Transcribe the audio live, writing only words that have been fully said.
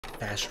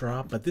Fast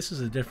Draw, but this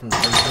is a different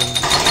version.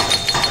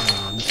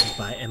 This is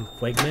by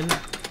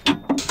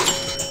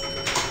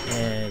v1.4,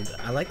 and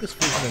I like this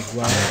version as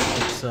well.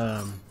 It's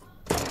I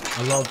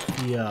love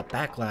the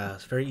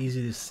backglass. Very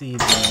easy to see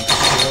the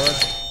score.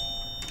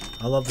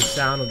 I love the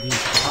sound of these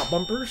pop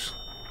bumpers.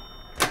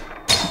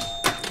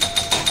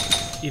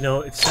 You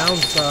know, it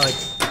sounds like,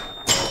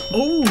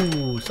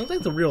 oh, sounds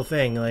like the real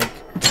thing. Like,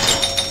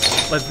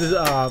 but this,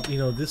 you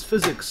know, this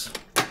physics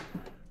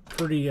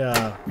pretty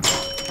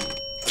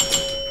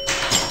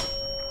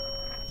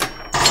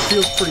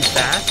feels pretty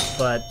fast,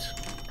 but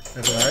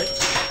that's alright.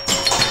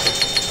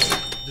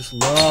 Just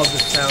love the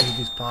sound of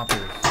these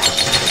poppers.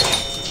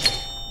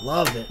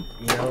 Love it,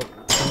 you know.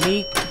 For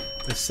me,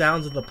 the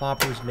sounds of the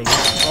poppers make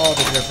all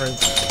the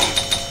difference.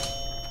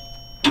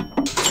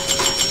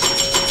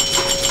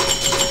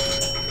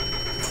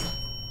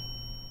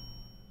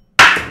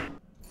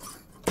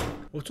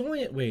 Well, it's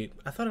only, wait,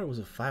 I thought it was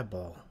a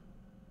 5-ball.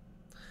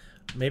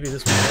 Maybe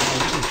this one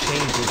can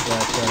change it,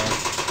 but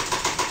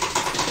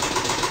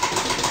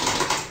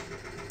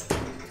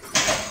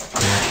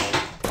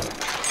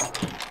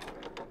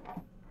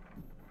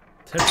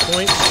 10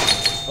 points.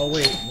 Oh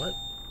wait, what?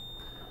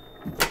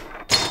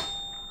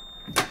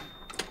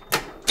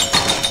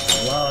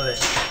 Love it.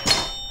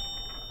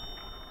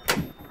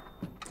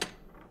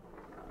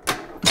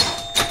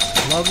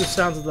 Love the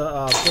sounds of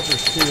the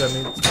flippers too. I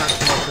mean, it's not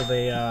too much of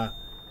a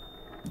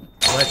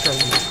electro. You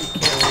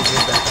can't really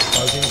hear that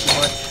buzzing too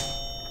much.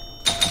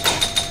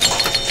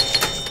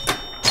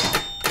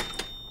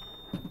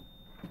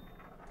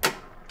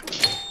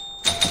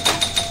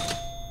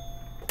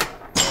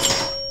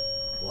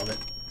 Love it.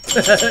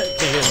 Can't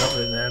get enough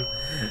of it, man.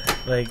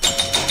 Like the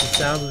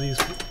sound of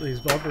these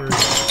bumpers.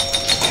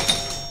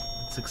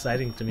 It's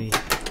exciting to me.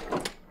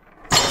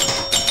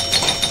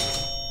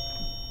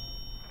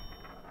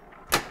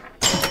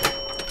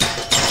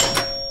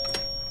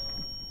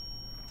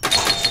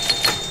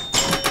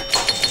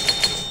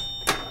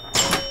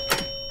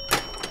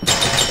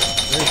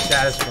 Very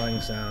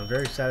satisfying sound.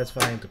 Very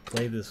satisfying to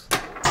play this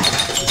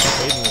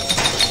table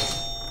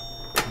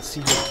and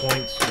see your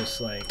points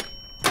just like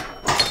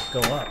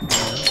go up, you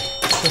know?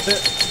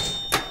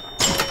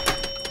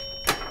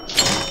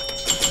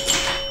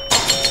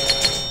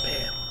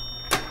 Bam.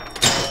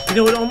 You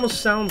know, it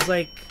almost sounds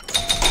like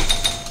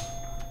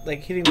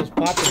hitting those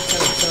poppers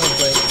kind of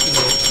sounds like, you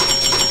know,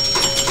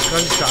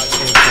 gunshots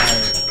being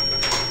fired.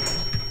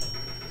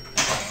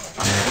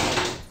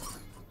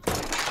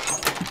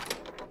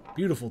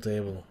 Beautiful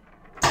table.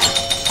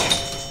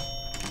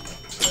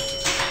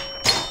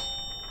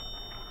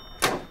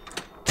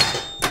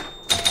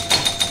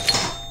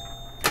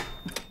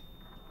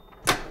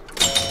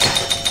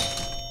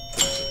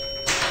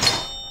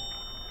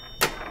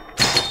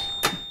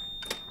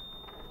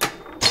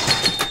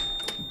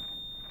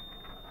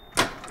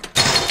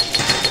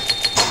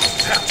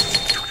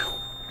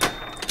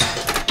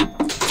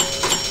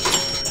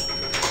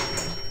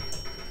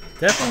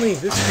 Definitely,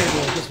 this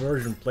table, this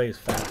version plays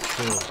fast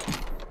too.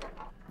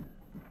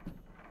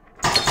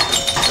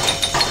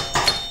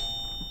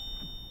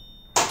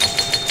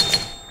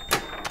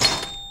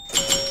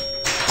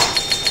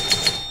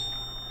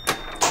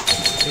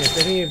 If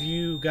any of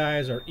you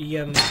guys are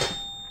EM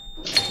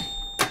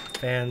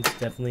fans,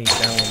 definitely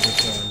download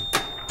this one.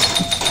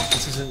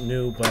 This isn't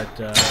new,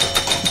 but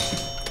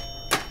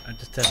I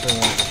just definitely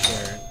wanted to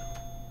share it.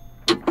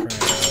 Try it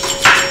out.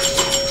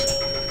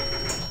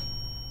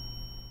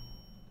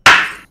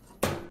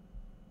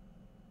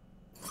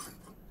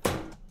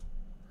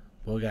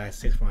 Well,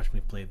 guys, thanks for watching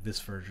me play this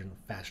version of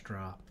Fast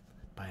Draw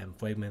by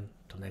v1.4.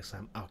 Until next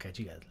time, I'll catch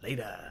you guys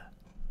later.